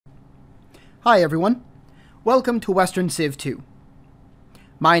Hi everyone, welcome to Western Civ 2.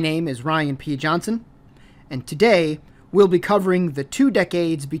 My name is Ryan P. Johnson, and today we'll be covering the 2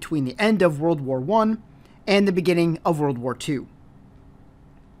 decades between the end of World War I and the beginning of World War II.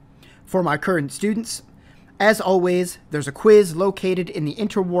 For my current students, as always, there's a quiz located in the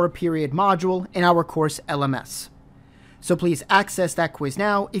Interwar period module in our course LMS. So please access that quiz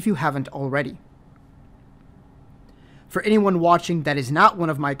now if you haven't already. For anyone watching that is not one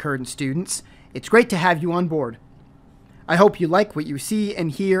of my current students, it's great to have you on board. I hope you like what you see and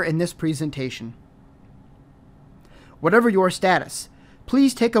hear in this presentation. Whatever your status,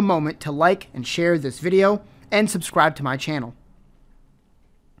 please take a moment to like and share this video and subscribe to my channel.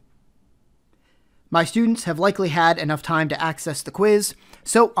 My students have likely had enough time to access the quiz,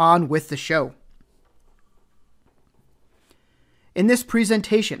 so on with the show. In this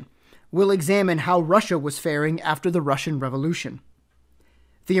presentation, we'll examine how Russia was faring after the Russian Revolution,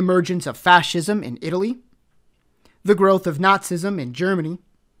 the emergence of fascism in Italy, the growth of Nazism in Germany,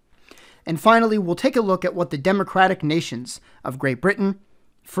 and finally we'll take a look at what the democratic nations of Great Britain,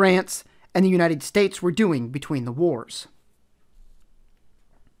 France, and the United States were doing between the wars.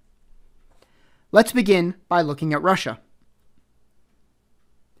 Let's begin by looking at Russia.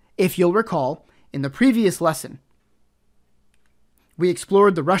 If you'll recall, in the previous lesson, we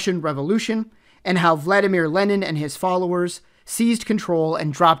explored the Russian Revolution and how Vladimir Lenin and his followers seized control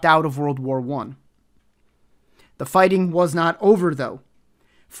and dropped out of World War I. The fighting was not over, though,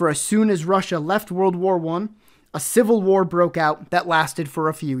 for as soon as Russia left World War I, a civil war broke out that lasted for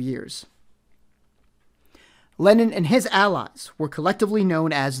a few years. Lenin and his allies were collectively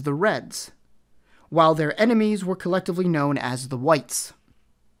known as the Reds, while their enemies were collectively known as the Whites.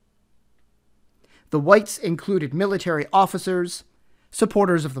 The Whites included military officers,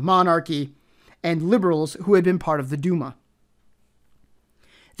 supporters of the monarchy, and liberals who had been part of the Duma.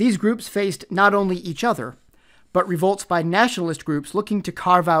 These groups faced not only each other, but revolts by nationalist groups looking to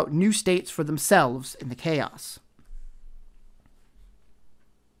carve out new states for themselves in the chaos.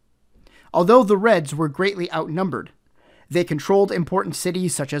 Although the Reds were greatly outnumbered, they controlled important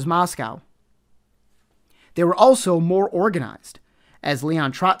cities such as Moscow. They were also more organized, as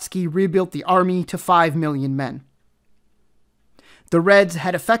Leon Trotsky rebuilt the army to 5 million men. The Reds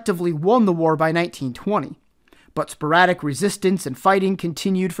had effectively won the war by 1920, but sporadic resistance and fighting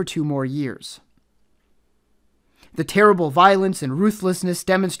continued for 2 more years. The terrible violence and ruthlessness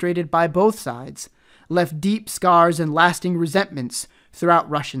demonstrated by both sides left deep scars and lasting resentments throughout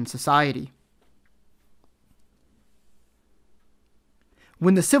Russian society.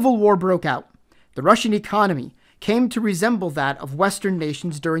 When the Civil War broke out, the Russian economy came to resemble that of Western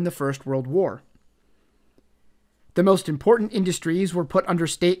nations during the First World War. The most important industries were put under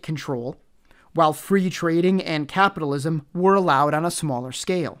state control, while free trading and capitalism were allowed on a smaller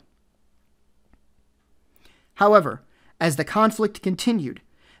scale. However, as the conflict continued,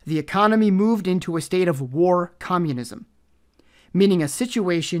 the economy moved into a state of war communism, meaning a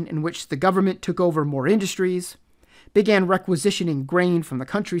situation in which the government took over more industries, began requisitioning grain from the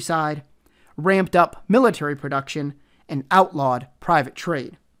countryside, ramped up military production, and outlawed private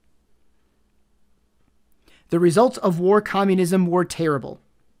trade. The results of war communism were terrible.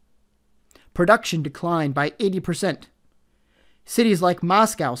 Production declined by 80%. Cities like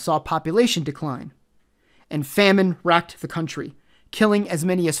Moscow saw population decline, and famine racked the country, killing as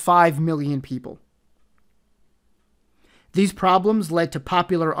many as 5 million people. These problems led to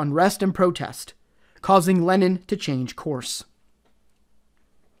popular unrest and protest, causing Lenin to change course.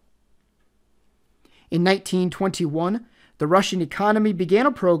 In 1921, the Russian economy began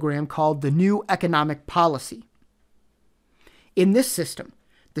a program called the New Economic Policy. In this system,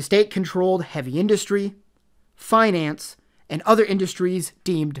 the state controlled heavy industry, finance, and other industries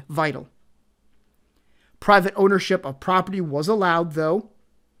deemed vital. Private ownership of property was allowed, though,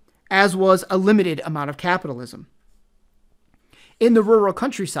 as was a limited amount of capitalism. In the rural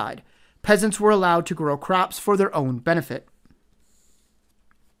countryside, peasants were allowed to grow crops for their own benefit.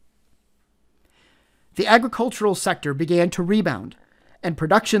 The agricultural sector began to rebound, and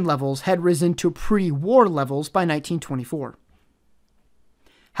production levels had risen to pre-war levels by 1924.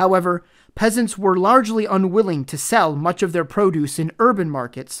 However, peasants were largely unwilling to sell much of their produce in urban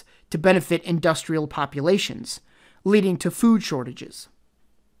markets to benefit industrial populations, leading to food shortages.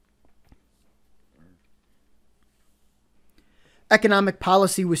 Economic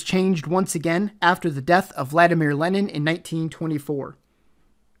policy was changed once again after the death of Vladimir Lenin in 1924.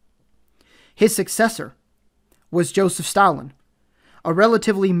 His successor was Joseph Stalin, a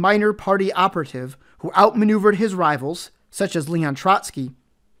relatively minor party operative who outmaneuvered his rivals, such as Leon Trotsky,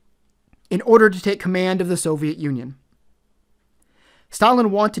 in order to take command of the Soviet Union.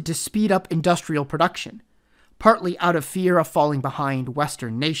 Stalin wanted to speed up industrial production, partly out of fear of falling behind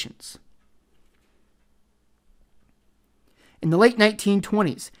Western nations. In the late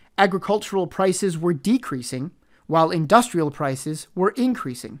 1920s, agricultural prices were decreasing, while industrial prices were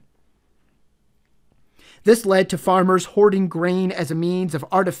increasing. This led to farmers hoarding grain as a means of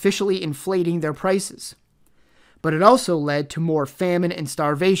artificially inflating their prices. But it also led to more famine and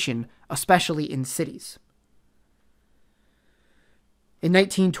starvation, especially in cities. In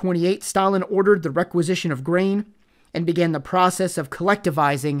 1928, Stalin ordered the requisition of grain and began the process of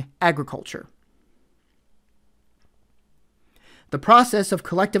collectivizing agriculture. The process of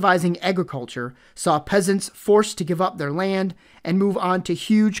collectivizing agriculture saw peasants forced to give up their land and move on to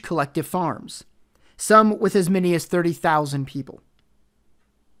huge collective farms, some with as many as 30,000 people.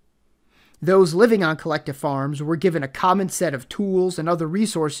 Those living on collective farms were given a common set of tools and other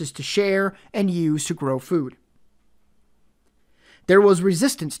resources to share and use to grow food. There was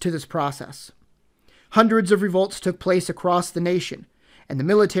resistance to this process. Hundreds of revolts took place across the nation, and the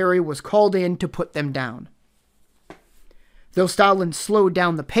military was called in to put them down. Though Stalin slowed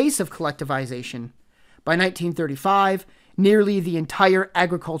down the pace of collectivization, by 1935, nearly the entire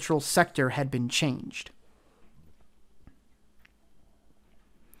agricultural sector had been changed.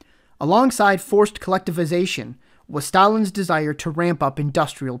 Alongside forced collectivization was Stalin's desire to ramp up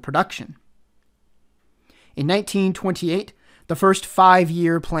industrial production. In 1928, the first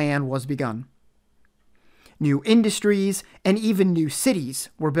 5-year plan was begun. New industries and even new cities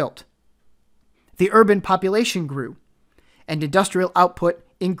were built. The urban population grew, and industrial output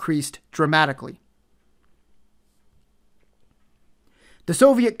increased dramatically. The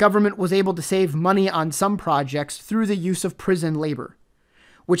Soviet government was able to save money on some projects through the use of prison labor,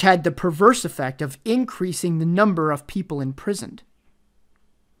 which had the perverse effect of increasing the number of people imprisoned.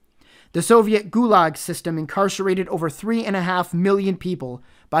 The Soviet Gulag system incarcerated over 3.5 million people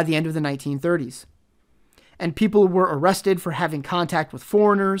by the end of the 1930s, and people were arrested for having contact with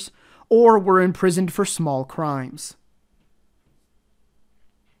foreigners or were imprisoned for small crimes.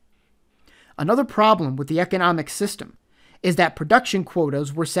 Another problem with the economic system is that production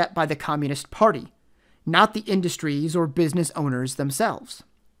quotas were set by the Communist Party, not the industries or business owners themselves.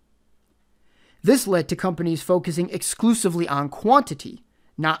 This led to companies focusing exclusively on quantity,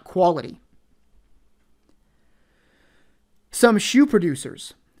 not quality. Some shoe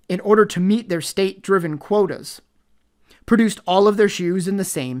producers, in order to meet their state-driven quotas, produced all of their shoes in the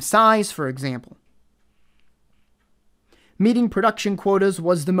same size, for example. Meeting production quotas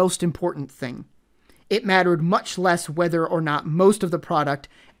was the most important thing. It mattered much less whether or not most of the product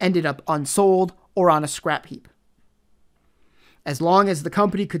ended up unsold or on a scrap heap. As long as the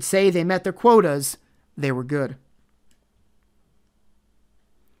company could say they met their quotas, they were good.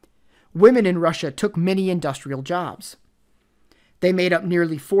 Women in Russia took many industrial jobs. They made up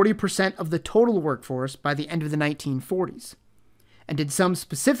nearly 40% of the total workforce by the end of the 1940s. And in some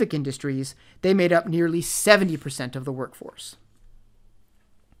specific industries, they made up nearly 70% of the workforce.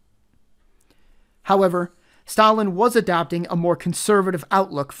 However, Stalin was adopting a more conservative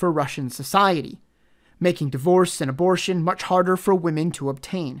outlook for Russian society, making divorce and abortion much harder for women to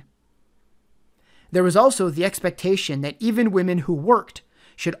obtain. There was also the expectation that even women who worked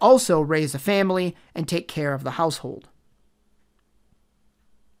should also raise a family and take care of the household.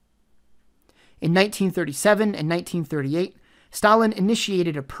 In 1937 and 1938, Stalin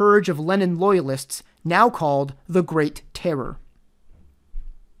initiated a purge of Lenin loyalists now called the Great Terror.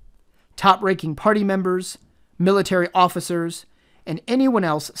 Top-ranking party members, military officers, and anyone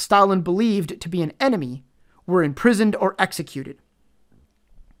else Stalin believed to be an enemy were imprisoned or executed.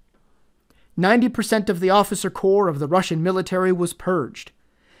 90% of the officer corps of the Russian military was purged,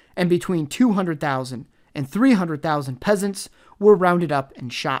 and between 200,000 and 300,000 peasants were rounded up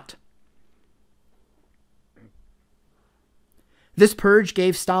and shot. This purge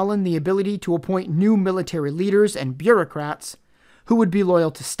gave Stalin the ability to appoint new military leaders and bureaucrats who would be loyal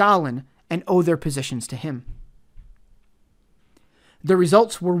to Stalin and owe their positions to him. The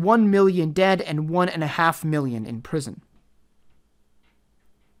results were 1 million dead and 1.5 million in prison.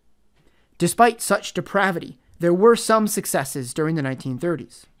 Despite such depravity, there were some successes during the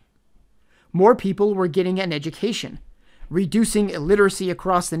 1930s. More people were getting an education, reducing illiteracy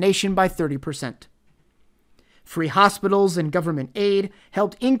across the nation by 30%. Free hospitals and government aid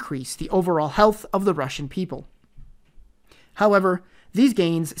helped increase the overall health of the Russian people. However, these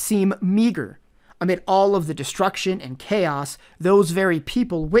gains seem meager amid all of the destruction and chaos those very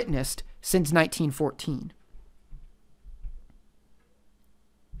people witnessed since 1914.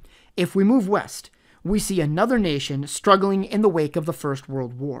 If we move west, we see another nation struggling in the wake of the First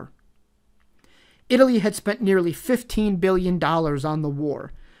World War. Italy had spent nearly $15 billion on the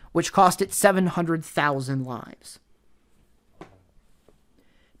war, which cost it 700,000 lives.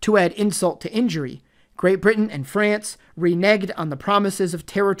 To add insult to injury, Great Britain and France reneged on the promises of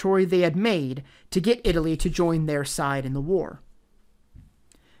territory they had made to get Italy to join their side in the war.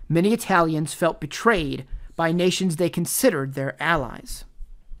 Many Italians felt betrayed by nations they considered their allies.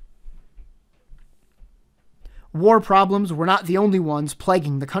 War problems were not the only ones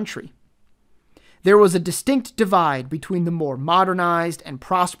plaguing the country. There was a distinct divide between the more modernized and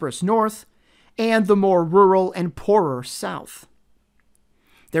prosperous North and the more rural and poorer South.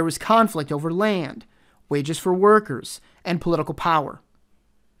 There was conflict over land, wages for workers, and political power.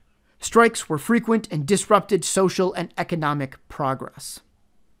 Strikes were frequent and disrupted social and economic progress.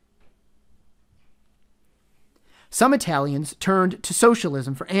 Some Italians turned to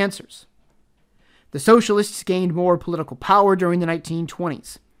socialism for answers. The socialists gained more political power during the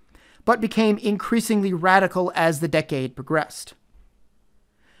 1920s, but became increasingly radical as the decade progressed.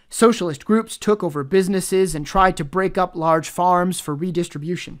 Socialist groups took over businesses and tried to break up large farms for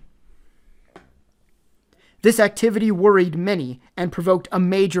redistribution. This activity worried many and provoked a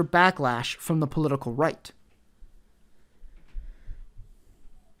major backlash from the political right.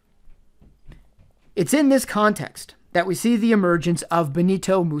 It's in this context that we see the emergence of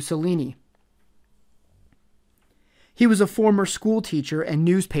Benito Mussolini. He was a former school teacher and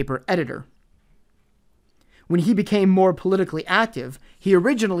newspaper editor. When he became more politically active, he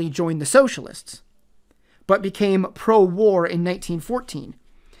originally joined the socialists, but became pro-war in 1914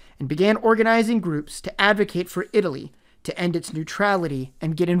 and began organizing groups to advocate for Italy to end its neutrality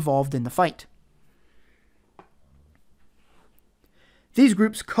and get involved in the fight. These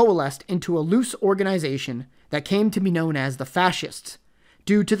groups coalesced into a loose organization that came to be known as the Fascists,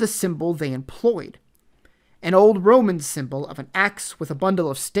 due to the symbol they employed, an old Roman symbol of an axe with a bundle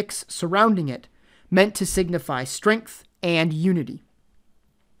of sticks surrounding it, meant to signify strength and unity.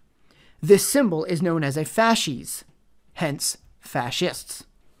 This symbol is known as a fasces, hence fascists.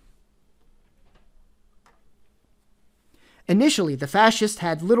 Initially, the fascists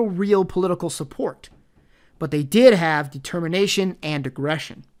had little real political support, but they did have determination and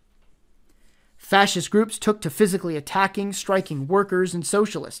aggression. Fascist groups took to physically attacking striking workers and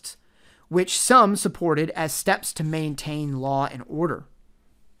socialists, which some supported as steps to maintain law and order.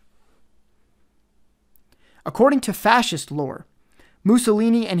 According to fascist lore,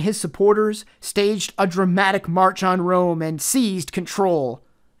 Mussolini and his supporters staged a dramatic march on Rome and seized control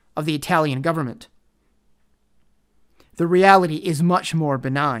of the Italian government. The reality is much more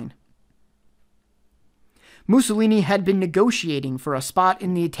benign. Mussolini had been negotiating for a spot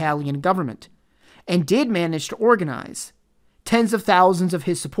in the Italian government and did manage to organize tens of thousands of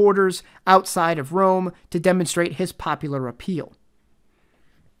his supporters outside of Rome to demonstrate his popular appeal.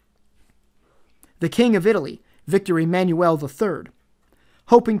 The King of Italy, Victor Emmanuel III,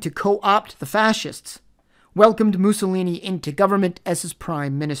 hoping to co-opt the fascists, welcomed Mussolini into government as his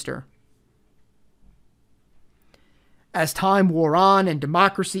prime minister. As time wore on and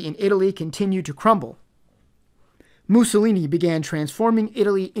democracy in Italy continued to crumble, Mussolini began transforming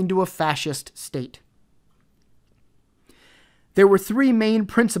Italy into a fascist state. There were three main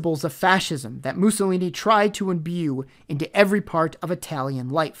principles of fascism that Mussolini tried to imbue into every part of Italian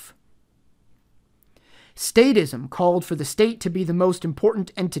life. Statism called for the state to be the most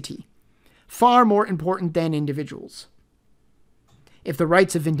important entity, far more important than individuals. If the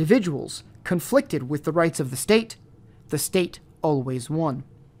rights of individuals conflicted with the rights of the state always won.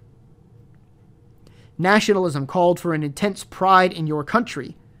 Nationalism called for an intense pride in your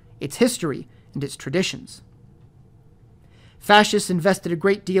country, its history, and its traditions. Fascists invested a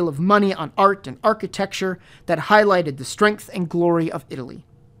great deal of money on art and architecture that highlighted the strength and glory of Italy.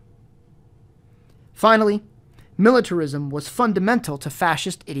 Finally, militarism was fundamental to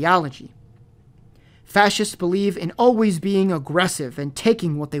fascist ideology. Fascists believe in always being aggressive and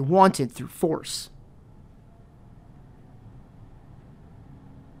taking what they wanted through force.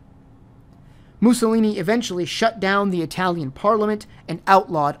 Mussolini eventually shut down the Italian parliament and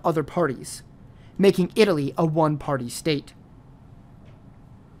outlawed other parties, making Italy a one-party state.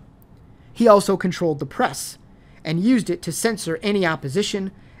 He also controlled the press and used it to censor any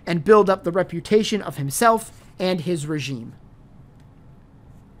opposition and build up the reputation of himself and his regime.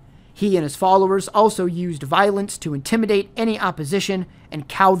 He and his followers also used violence to intimidate any opposition and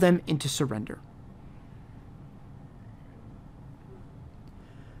cow them into surrender.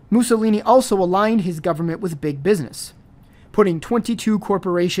 Mussolini also aligned his government with big business, putting 22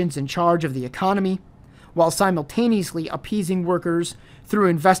 corporations in charge of the economy, while simultaneously appeasing workers through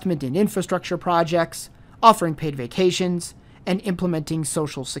investment in infrastructure projects, offering paid vacations, and implementing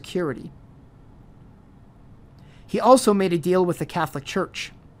social security. he also made a deal with the Catholic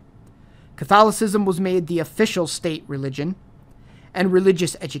Church. Catholicism was made the official state religion, and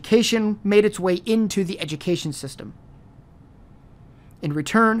religious education made its way into the education system. In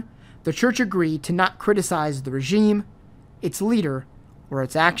return, the Church agreed to not criticize the regime, its leader, or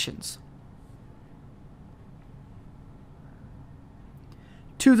its actions.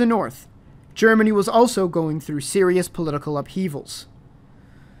 To the north, Germany was also going through serious political upheavals.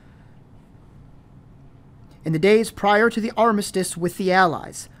 In the days prior to the armistice with the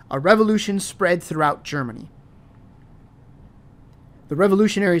Allies, a revolution spread throughout Germany. The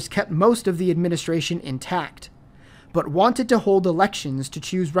revolutionaries kept most of the administration intact, but wanted to hold elections to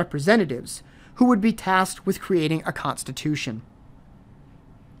choose representatives who would be tasked with creating a constitution.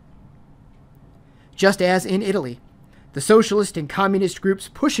 Just as in Italy, the socialist and communist groups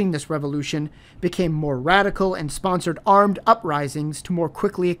pushing this revolution became more radical and sponsored armed uprisings to more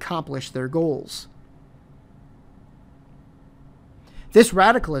quickly accomplish their goals. This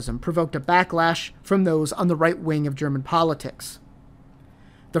radicalism provoked a backlash from those on the right wing of German politics.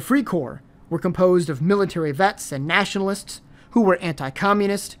 The Free Corps were composed of military vets and nationalists who were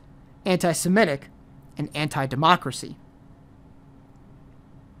anti-communist, anti-Semitic, and anti-democracy.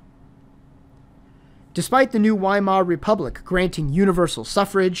 Despite the new Weimar Republic granting universal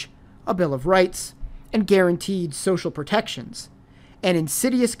suffrage, a Bill of Rights, and guaranteed social protections, an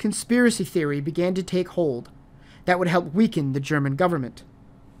insidious conspiracy theory began to take hold that would help weaken the German government.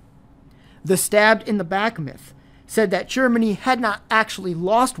 The stabbed in the back myth said that Germany had not actually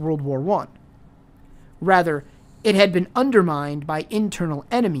lost World War I. Rather, it had been undermined by internal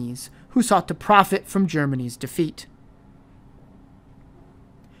enemies who sought to profit from Germany's defeat.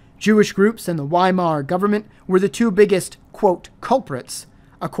 Jewish groups and the Weimar government were the two biggest, quote, culprits,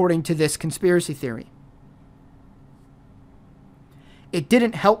 according to this conspiracy theory. It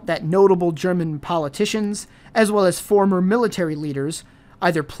didn't help that notable German politicians, as well as former military leaders,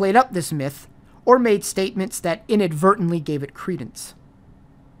 either played up this myth or made statements that inadvertently gave it credence.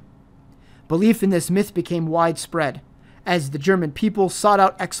 Belief in this myth became widespread, as the German people sought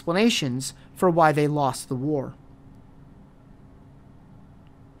out explanations for why they lost the war.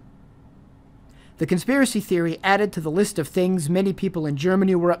 The conspiracy theory added to the list of things many people in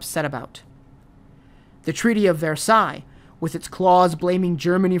Germany were upset about. The Treaty of Versailles, with its clause blaming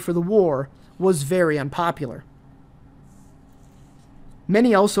Germany for the war, was very unpopular.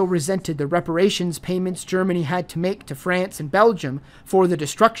 Many also resented the reparations payments Germany had to make to France and Belgium for the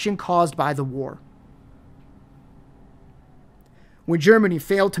destruction caused by the war. When Germany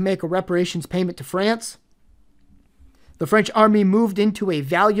failed to make a reparations payment to France, the French army moved into a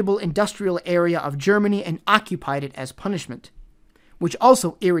valuable industrial area of Germany and occupied it as punishment, which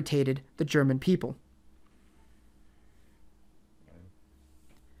also irritated the German people.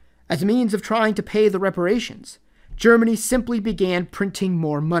 As a means of trying to pay the reparations, Germany simply began printing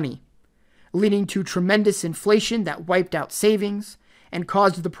more money, leading to tremendous inflation that wiped out savings and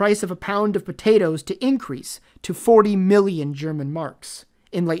caused the price of a pound of potatoes to increase to 40 million German marks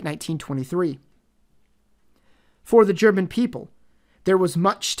in late 1923. For the German people, there was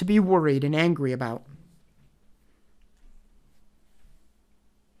much to be worried and angry about.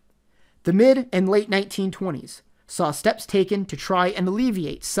 The mid and late 1920s saw steps taken to try and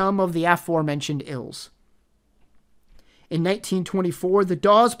alleviate some of the aforementioned ills. In 1924, the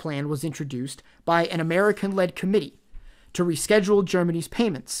Dawes Plan was introduced by an American-led committee to reschedule Germany's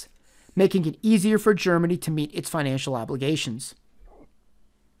payments, making it easier for Germany to meet its financial obligations.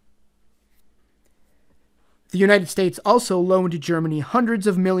 The United States also loaned Germany hundreds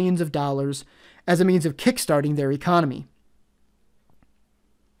of millions of dollars as a means of kickstarting their economy.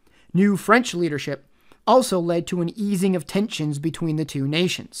 New French leadership also led to an easing of tensions between the two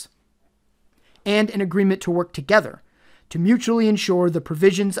nations, and an agreement to work together to mutually ensure the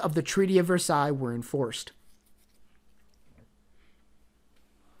provisions of the Treaty of Versailles were enforced.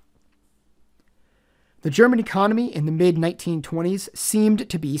 The German economy in the mid-1920s seemed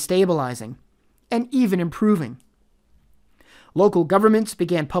to be stabilizing, and even improving. Local governments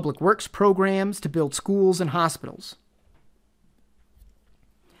began public works programs to build schools and hospitals.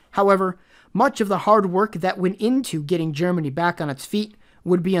 However, much of the hard work that went into getting Germany back on its feet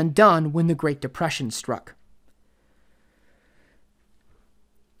would be undone when the Great Depression struck.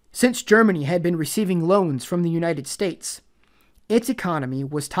 Since Germany had been receiving loans from the United States, its economy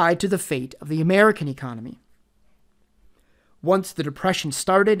was tied to the fate of the American economy. Once the Depression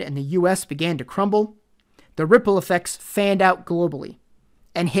started and the U.S. began to crumble, the ripple effects fanned out globally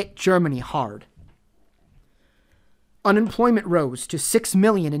and hit Germany hard. Unemployment rose to 6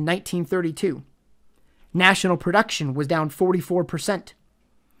 million in 1932. National production was down 44%,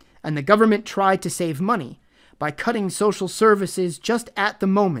 and the government tried to save money by cutting social services just at the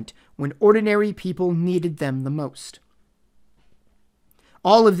moment when ordinary people needed them the most.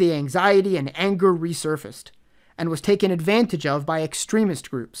 All of the anxiety and anger resurfaced and was taken advantage of by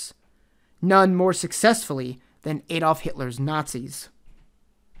extremist groups, none more successfully than Adolf Hitler's Nazis.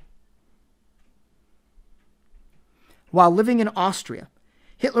 While living in Austria,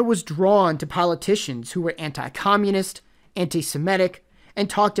 Hitler was drawn to politicians who were anti-communist, anti-Semitic, and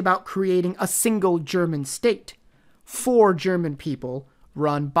talked about creating a single German state for German people,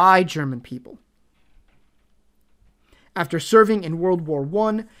 run by German people. After serving in World War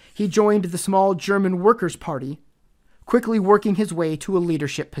I, he joined the small German Workers' Party, quickly working his way to a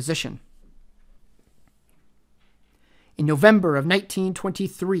leadership position. In November of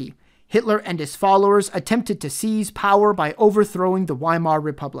 1923, Hitler and his followers attempted to seize power by overthrowing the Weimar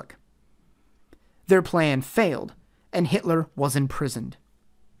Republic. Their plan failed, and Hitler was imprisoned.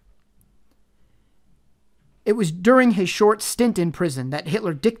 It was during his short stint in prison that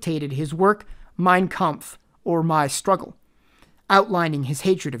Hitler dictated his work Mein Kampf, or My Struggle, outlining his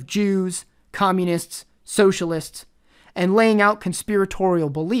hatred of Jews, communists, socialists, and laying out conspiratorial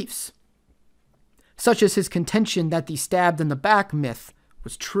beliefs, such as his contention that the stabbed in the back myth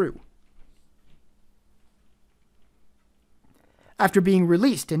was true. After being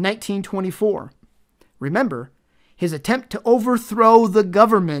released in 1924, remember, his attempt to overthrow the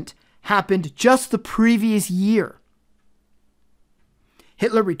government happened just the previous year.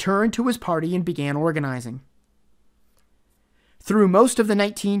 Hitler returned to his party and began organizing. Through most of the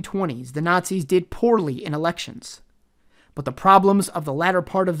 1920s, the Nazis did poorly in elections, but the problems of the latter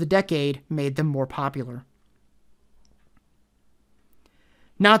part of the decade made them more popular.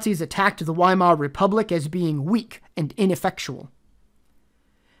 Nazis attacked the Weimar Republic as being weak and ineffectual.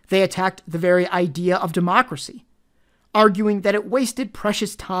 They attacked the very idea of democracy, arguing that it wasted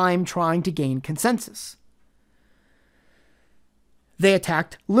precious time trying to gain consensus. They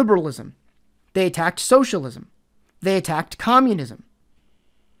attacked liberalism. They attacked socialism. They attacked communism.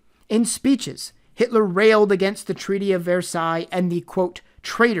 In speeches, Hitler railed against the Treaty of Versailles and the, quote,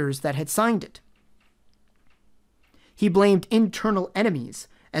 traitors that had signed it. He blamed internal enemies,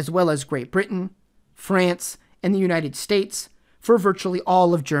 as well as Great Britain, France, and the United States, for virtually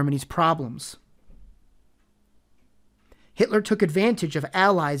all of Germany's problems. Hitler took advantage of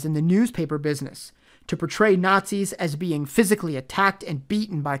allies in the newspaper business to portray Nazis as being physically attacked and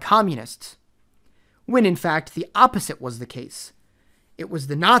beaten by communists, when in fact the opposite was the case. It was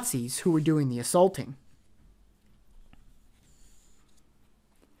the Nazis who were doing the assaulting.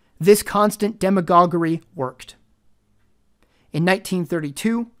 This constant demagoguery worked. In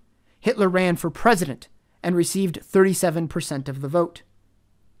 1932, Hitler ran for president and received 37% of the vote.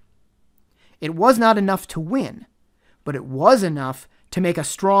 It was not enough to win, but it was enough to make a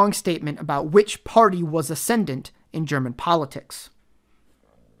strong statement about which party was ascendant in German politics.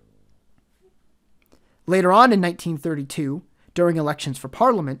 Later on in 1932, during elections for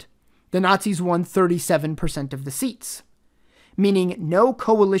parliament, the Nazis won 37% of the seats, meaning no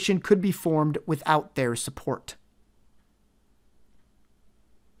coalition could be formed without their support.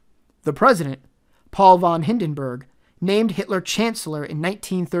 The president, Paul von Hindenburg, named Hitler Chancellor in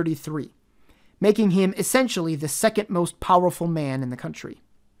 1933, making him essentially the second most powerful man in the country.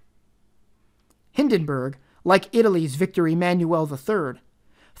 Hindenburg, like Italy's Victor Emmanuel III,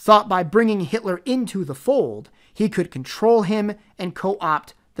 thought by bringing Hitler into the fold, he could control him and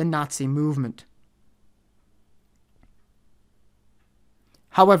co-opt the Nazi movement.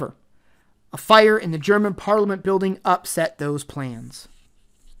 However, a fire in the German parliament building upset those plans.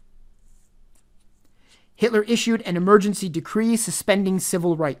 Hitler issued an emergency decree suspending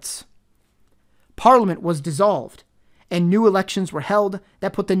civil rights. Parliament was dissolved, and new elections were held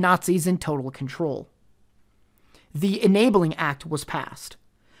that put the Nazis in total control. The Enabling Act was passed,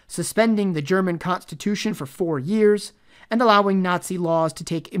 suspending the German constitution for 4 years and allowing Nazi laws to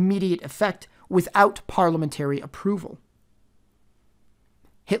take immediate effect without parliamentary approval.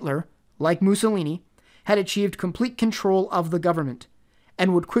 Hitler, like Mussolini, had achieved complete control of the government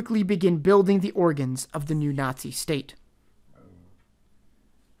and would quickly begin building the organs of the new Nazi state.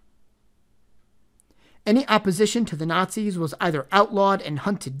 Any opposition to the Nazis was either outlawed and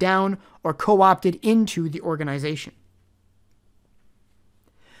hunted down or co-opted into the organization.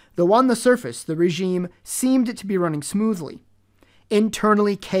 Though on the surface the regime seemed to be running smoothly,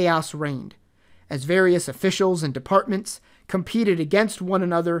 internally chaos reigned, as various officials and departments competed against one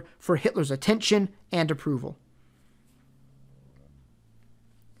another for Hitler's attention and approval.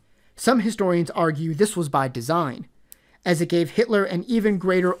 Some historians argue this was by design, as it gave Hitler an even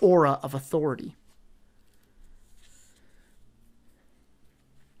greater aura of authority.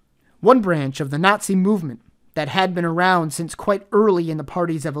 One branch of the Nazi movement, that had been around since quite early in the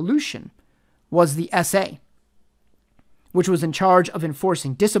party's evolution was the SA, which was in charge of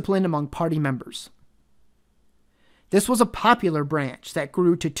enforcing discipline among party members. This was a popular branch that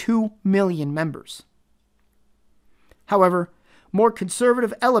grew to 2 million members. However, more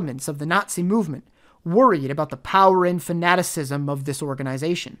conservative elements of the Nazi movement worried about the power and fanaticism of this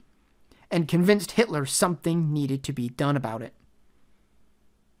organization, and convinced Hitler something needed to be done about it.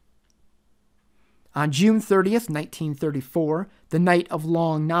 On June 30th, 1934, the night of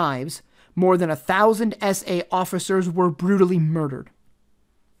Long Knives, more than 1,000 SA officers were brutally murdered.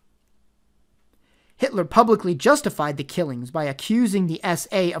 Hitler publicly justified the killings by accusing the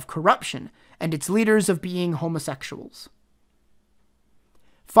SA of corruption and its leaders of being homosexuals.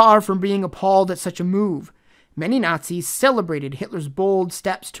 Far from being appalled at such a move, many Nazis celebrated Hitler's bold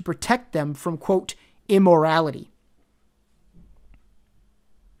steps to protect them from, quote, immorality.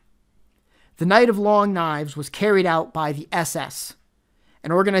 The Night of Long Knives was carried out by the SS,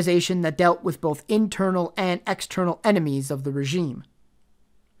 an organization that dealt with both internal and external enemies of the regime.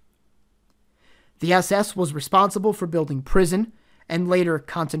 The SS was responsible for building prison and later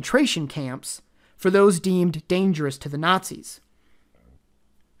concentration camps for those deemed dangerous to the Nazis.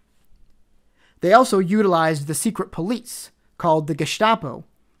 They also utilized the secret police, called the Gestapo,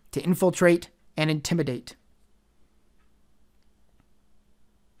 to infiltrate and intimidate.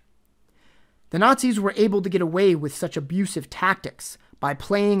 The Nazis were able to get away with such abusive tactics by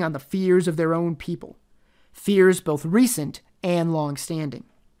playing on the fears of their own people, fears both recent and long-standing.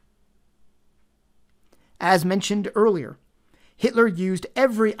 As mentioned earlier, Hitler used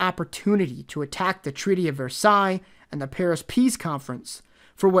every opportunity to attack the Treaty of Versailles and the Paris Peace Conference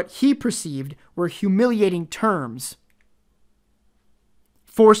for what he perceived were humiliating terms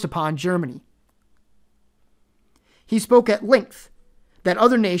forced upon Germany. He spoke at length that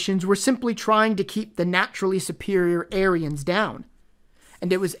other nations were simply trying to keep the naturally superior Aryans down,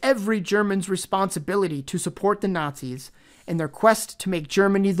 and it was every German's responsibility to support the Nazis in their quest to make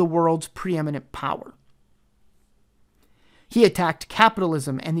Germany the world's preeminent power. He attacked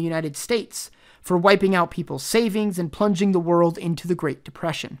capitalism and the United States for wiping out people's savings and plunging the world into the Great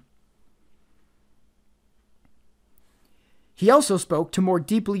Depression. He also spoke to more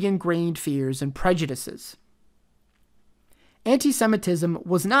deeply ingrained fears and prejudices. Anti-Semitism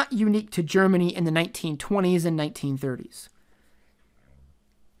was not unique to Germany in the 1920s and 1930s.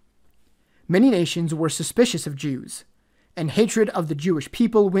 Many nations were suspicious of Jews, and hatred of the Jewish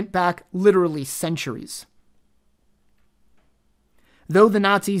people went back literally centuries. Though the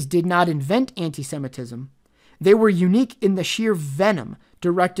Nazis did not invent anti-Semitism, they were unique in the sheer venom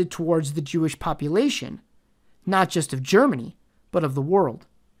directed towards the Jewish population, not just of Germany, but of the world.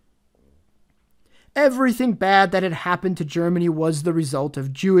 Everything bad that had happened to Germany was the result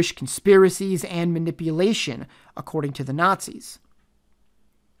of Jewish conspiracies and manipulation, according to the Nazis.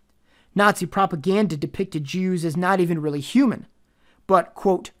 Nazi propaganda depicted Jews as not even really human, but,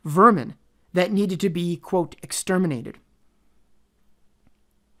 quote, vermin that needed to be, quote, exterminated.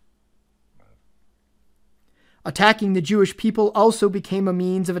 Attacking the Jewish people also became a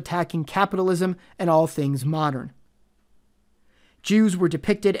means of attacking capitalism and all things modern. Jews were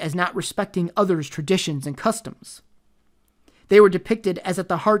depicted as not respecting others' traditions and customs. They were depicted as at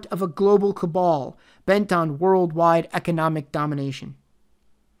the heart of a global cabal bent on worldwide economic domination.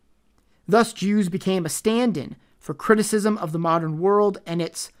 Thus, Jews became a stand-in for criticism of the modern world and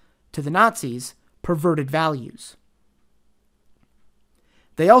its, to the Nazis, perverted values.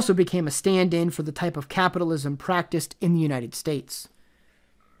 They also became a stand-in for the type of capitalism practiced in the United States.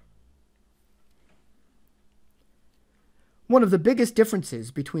 One of the biggest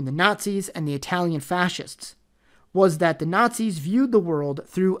differences between the Nazis and the Italian fascists was that the Nazis viewed the world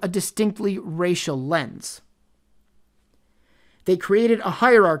through a distinctly racial lens. They created a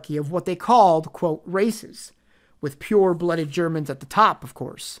hierarchy of what they called, quote, races, with pure-blooded Germans at the top, of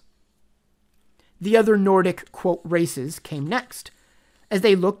course. The other Nordic, quote, races came next, as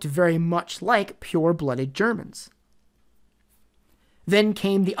they looked very much like pure-blooded Germans. Then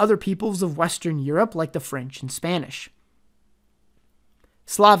came the other peoples of Western Europe, like the French and Spanish.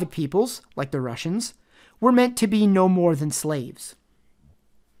 Slavic peoples, like the Russians, were meant to be no more than slaves,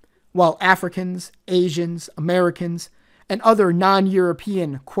 while Africans, Asians, Americans, and other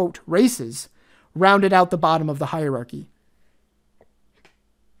non-European, quote, races rounded out the bottom of the hierarchy.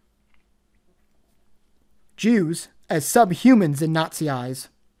 Jews, as subhumans in Nazi eyes,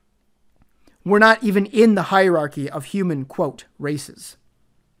 were not even in the hierarchy of human, quote, races.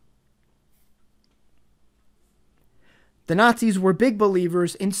 The Nazis were big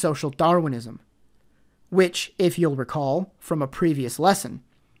believers in social Darwinism, which, if you'll recall from a previous lesson,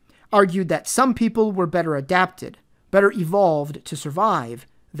 argued that some people were better adapted, better evolved to survive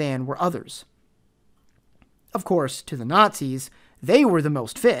than were others. Of course, to the Nazis, they were the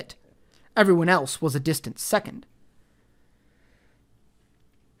most fit. Everyone else was a distant second.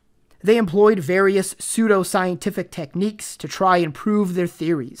 They employed various pseudo-scientific techniques to try and prove their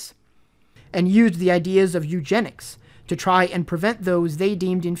theories, and used the ideas of eugenics to try and prevent those they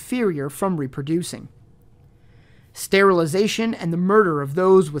deemed inferior from reproducing. Sterilization and the murder of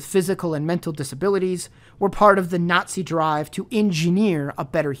those with physical and mental disabilities were part of the Nazi drive to engineer a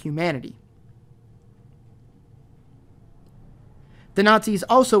better humanity. The Nazis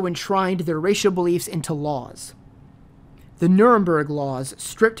also enshrined their racial beliefs into laws. The Nuremberg laws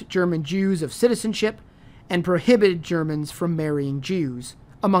stripped German Jews of citizenship and prohibited Germans from marrying Jews,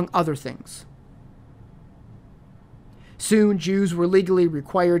 among other things. Soon, Jews were legally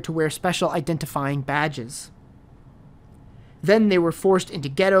required to wear special identifying badges. Then they were forced into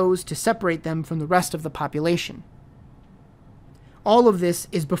ghettos to separate them from the rest of the population. All of this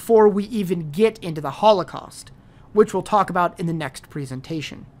is before we even get into the Holocaust, which we'll talk about in the next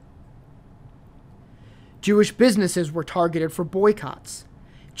presentation. Jewish businesses were targeted for boycotts.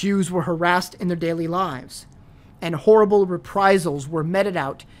 Jews were harassed in their daily lives, and horrible reprisals were meted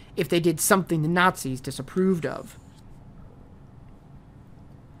out if they did something the Nazis disapproved of.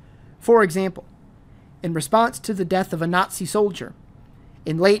 For example, in response to the death of a Nazi soldier,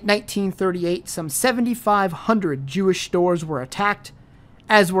 in late 1938, some 7,500 Jewish stores were attacked,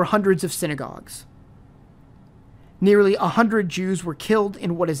 as were hundreds of synagogues. Nearly 100 Jews were killed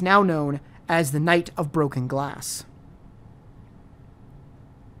in what is now known as the Night of Broken Glass.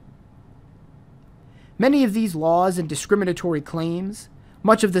 Many of these laws and discriminatory claims,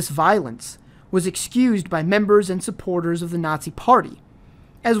 much of this violence, was excused by members and supporters of the Nazi Party,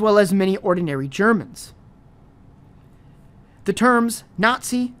 as well as many ordinary Germans. The terms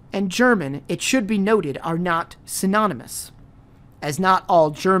Nazi and German, it should be noted, are not synonymous, as not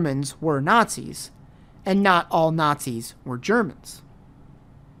all Germans were Nazis, and not all Nazis were Germans.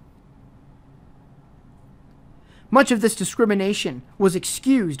 Much of this discrimination was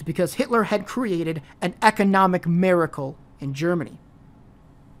excused because Hitler had created an economic miracle in Germany.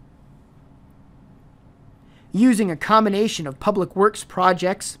 Using a combination of public works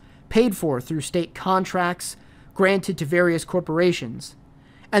projects paid for through state contracts granted to various corporations,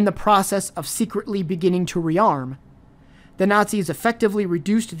 and the process of secretly beginning to rearm, the Nazis effectively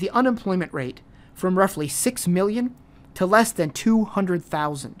reduced the unemployment rate from roughly 6 million to less than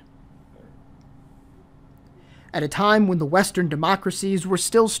 200,000. At a time when the Western democracies were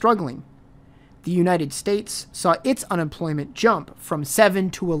still struggling, the United States saw its unemployment jump from 7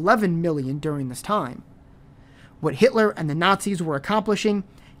 to 11 million during this time. What Hitler and the Nazis were accomplishing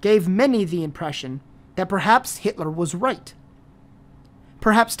gave many the impression that perhaps Hitler was right.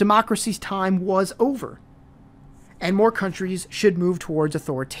 Perhaps democracy's time was over, and more countries should move towards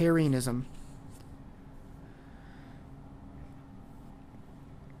authoritarianism.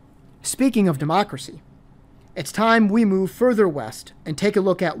 Speaking of democracy, it's time we move further west and take a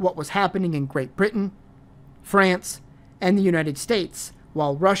look at what was happening in Great Britain, France, and the United States,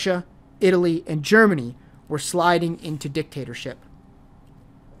 while Russia, Italy, and Germany were sliding into dictatorship.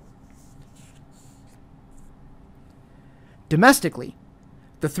 Domestically,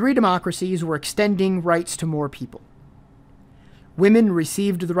 the three democracies were extending rights to more people. Women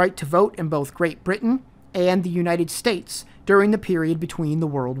received the right to vote in both Great Britain and the United States during the period between the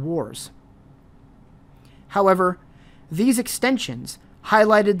world wars. However, these extensions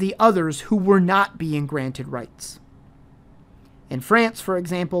highlighted the others who were not being granted rights. In France, for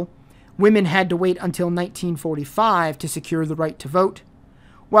example, women had to wait until 1945 to secure the right to vote,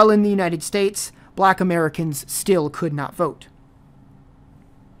 while in the United States, Black Americans still could not vote.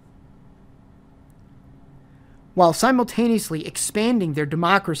 While simultaneously expanding their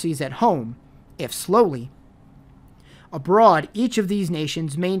democracies at home, if slowly, abroad, each of these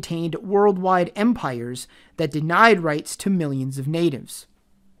nations maintained worldwide empires that denied rights to millions of natives.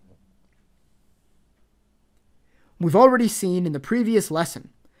 We've already seen in the previous lesson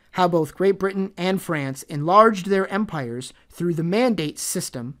how both Great Britain and France enlarged their empires through the mandate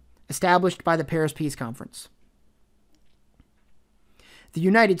system established by the Paris Peace Conference. The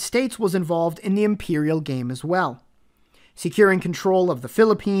United States was involved in the imperial game as well, securing control of the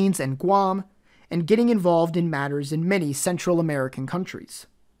Philippines and Guam, and getting involved in matters in many Central American countries.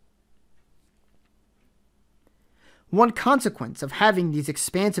 One consequence of having these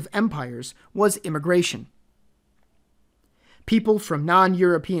expansive empires was immigration. People from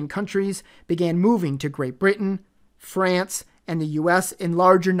non-European countries began moving to Great Britain, France, and the US in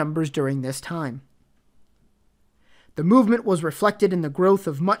larger numbers during this time. The movement was reflected in the growth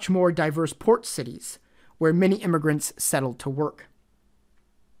of much more diverse port cities, where many immigrants settled to work.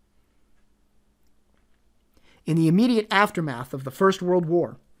 In the immediate aftermath of the First World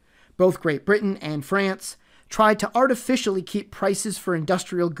War, both Great Britain and France tried to artificially keep prices for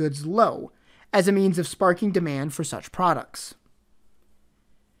industrial goods low as a means of sparking demand for such products.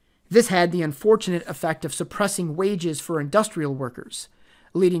 This had the unfortunate effect of suppressing wages for industrial workers,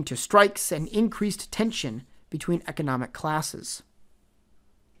 leading to strikes and increased tension between economic classes.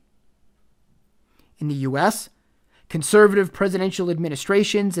 In the U.S., conservative presidential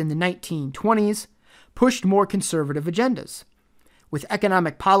administrations in the 1920s pushed more conservative agendas, with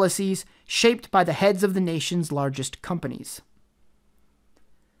economic policies shaped by the heads of the nation's largest companies.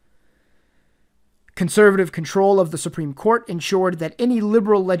 Conservative control of the Supreme Court ensured that any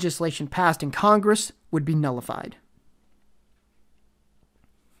liberal legislation passed in Congress would be nullified.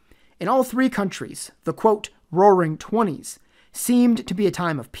 In all three countries, the, quote, Roaring Twenties seemed to be a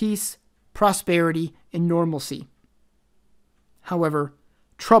time of peace, prosperity, and normalcy. However,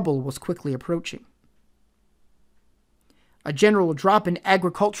 trouble was quickly approaching. A general drop in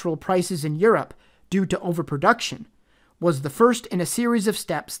agricultural prices in Europe due to overproduction was the first in a series of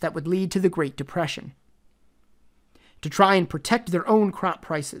steps that would lead to the Great Depression. To try and protect their own crop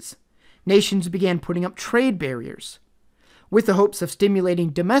prices, nations began putting up trade barriers, with the hopes of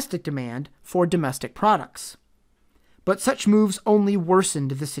stimulating domestic demand for domestic products. But such moves only worsened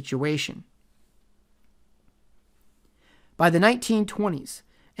the situation. By the 1920s,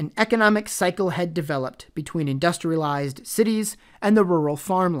 an economic cycle had developed between industrialized cities and the rural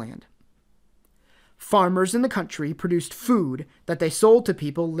farmland. Farmers in the country produced food that they sold to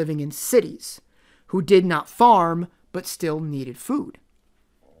people living in cities, who did not farm but still needed food.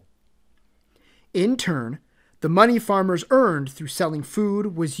 In turn, the money farmers earned through selling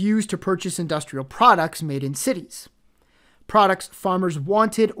food was used to purchase industrial products made in cities, products farmers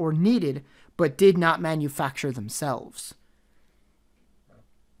wanted or needed but did not manufacture themselves.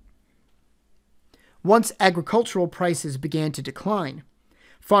 Once agricultural prices began to decline,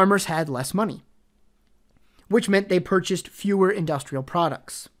 farmers had less money, which meant they purchased fewer industrial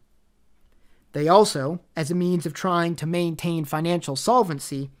products. They also, as a means of trying to maintain financial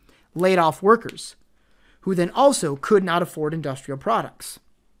solvency, laid off workers, who then also could not afford industrial products.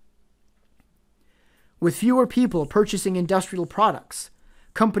 With fewer people purchasing industrial products,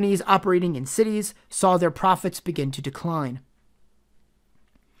 companies operating in cities saw their profits begin to decline,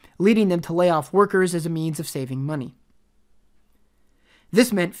 leading them to lay off workers as a means of saving money.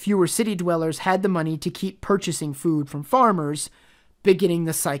 This meant fewer city dwellers had the money to keep purchasing food from farmers, beginning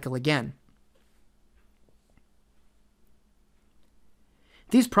the cycle again.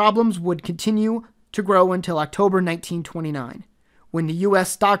 These problems would continue to grow until October 1929, when the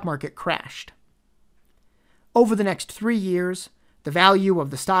U.S. stock market crashed. Over the next 3 years, the value of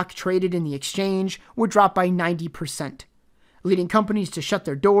the stock traded in the exchange would drop by 90%, leading companies to shut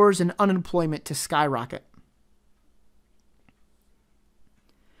their doors and unemployment to skyrocket.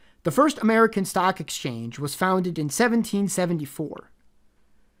 The first American stock exchange was founded in 1774,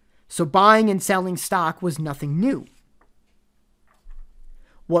 so buying and selling stock was nothing new.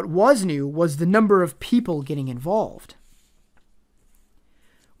 What was new was the number of people getting involved.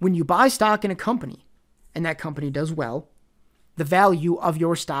 When you buy stock in a company, and that company does well, the value of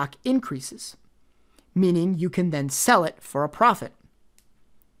your stock increases, meaning you can then sell it for a profit.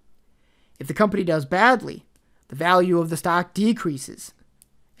 If the company does badly, the value of the stock decreases,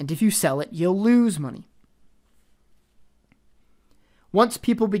 and if you sell it, you'll lose money. Once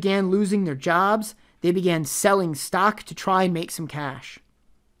people began losing their jobs, they began selling stock to try and make some cash.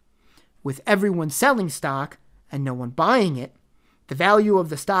 With everyone selling stock and no one buying it, the value of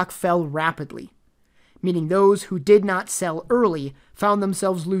the stock fell rapidly, meaning those who did not sell early found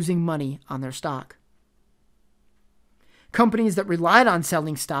themselves losing money on their stock. Companies that relied on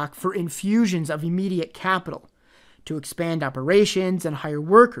selling stock for infusions of immediate capital to expand operations and hire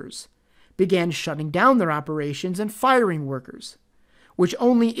workers began shutting down their operations and firing workers, which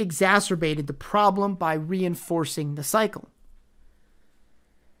only exacerbated the problem by reinforcing the cycle.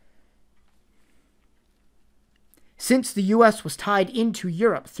 Since the U.S. was tied into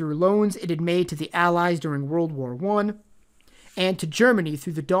Europe through loans it had made to the Allies during World War I, and to Germany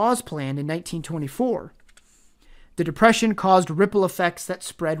through the Dawes Plan in 1924, the Depression caused ripple effects that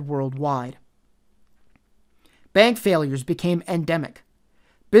spread worldwide. Bank failures became endemic,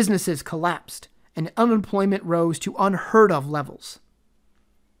 businesses collapsed, and unemployment rose to unheard-of levels.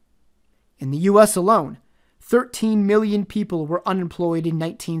 In the U.S. alone, 13 million people were unemployed in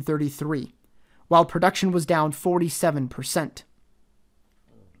 1933, while production was down 47%.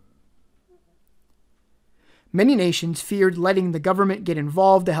 Many nations feared letting the government get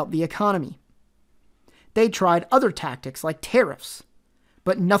involved to help the economy. They tried other tactics like tariffs,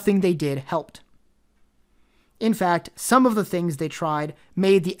 but nothing they did helped. In fact, some of the things they tried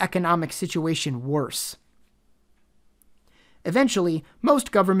made the economic situation worse. Eventually,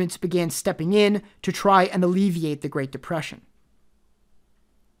 most governments began stepping in to try and alleviate the Great Depression.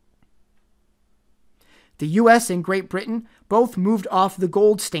 The US and Great Britain both moved off the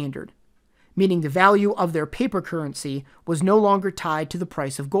gold standard, meaning the value of their paper currency was no longer tied to the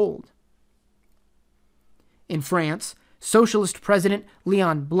price of gold. In France, Socialist President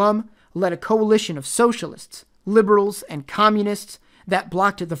Léon Blum led a coalition of socialists, liberals, and communists that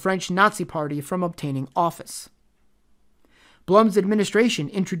blocked the French Nazi Party from obtaining office. Blum's administration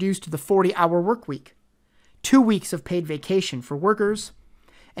introduced the 40-hour workweek, 2 weeks of paid vacation for workers,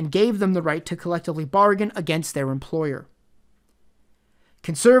 and gave them the right to collectively bargain against their employer.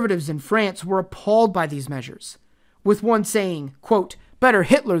 Conservatives in France were appalled by these measures, with one saying, quote, "Better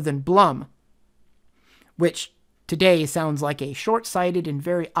Hitler than Blum," which today sounds like a short-sighted and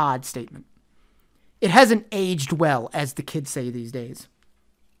very odd statement. It hasn't aged well, as the kids say these days.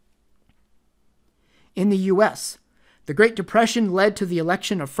 In the U.S., the Great Depression led to the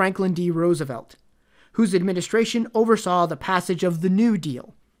election of Franklin D. Roosevelt, whose administration oversaw the passage of the New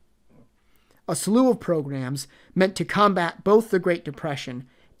Deal, a slew of programs meant to combat both the Great Depression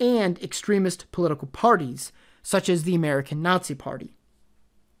and extremist political parties, such as the American Nazi Party.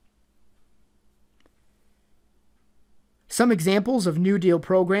 Some examples of New Deal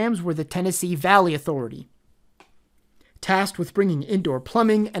programs were the Tennessee Valley Authority, tasked with bringing indoor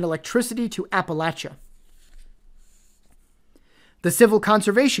plumbing and electricity to Appalachia; the Civil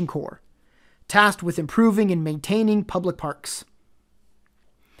Conservation Corps, tasked with improving and maintaining public parks;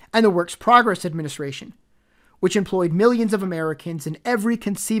 and the Works Progress Administration, which employed millions of Americans in every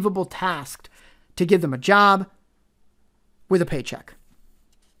conceivable task to give them a job with a paycheck.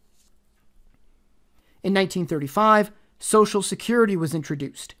 In 1935, Social Security was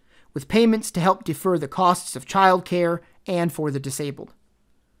introduced, with payments to help defer the costs of child care and for the disabled.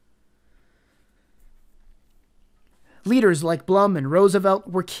 Leaders like Blum and Roosevelt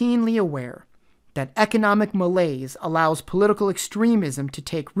were keenly aware that economic malaise allows political extremism to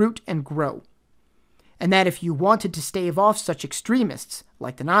take root and grow, and that if you wanted to stave off such extremists,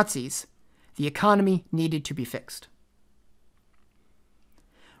 like the Nazis, the economy needed to be fixed.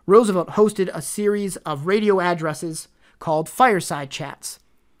 Roosevelt hosted a series of radio addresses called Fireside Chats,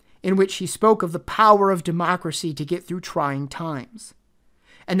 in which he spoke of the power of democracy to get through trying times,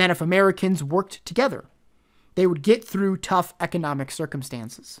 and that if Americans worked together, they would get through tough economic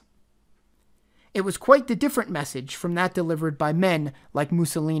circumstances. It was quite the different message from that delivered by men like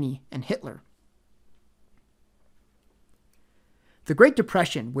Mussolini and Hitler. The Great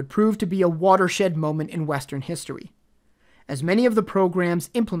Depression would prove to be a watershed moment in Western history, as many of the programs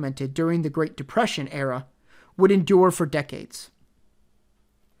implemented during the Great Depression era would endure for decades.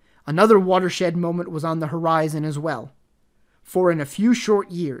 Another watershed moment was on the horizon as well, for in a few short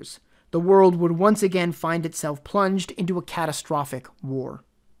years, the world would once again find itself plunged into a catastrophic war.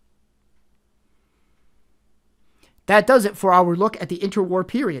 That does it for our look at the interwar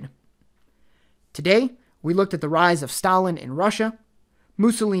period. Today, we looked at the rise of Stalin in Russia,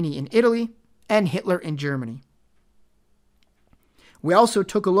 Mussolini in Italy, and Hitler in Germany. We also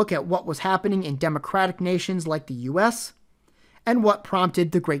took a look at what was happening in democratic nations like the US, and what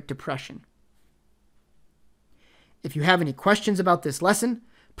prompted the Great Depression. If you have any questions about this lesson,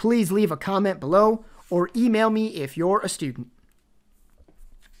 please leave a comment below or email me if you're a student.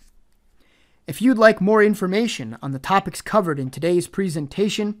 If you'd like more information on the topics covered in today's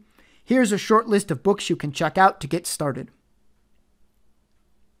presentation, here's a short list of books you can check out to get started.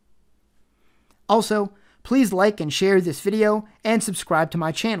 Also, please like and share this video and subscribe to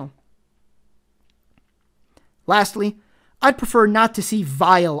my channel. Lastly, I'd prefer not to see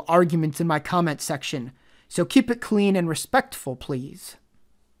vile arguments in my comment section, so keep it clean and respectful, please.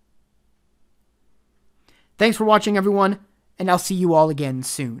 Thanks for watching, everyone, and I'll see you all again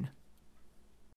soon.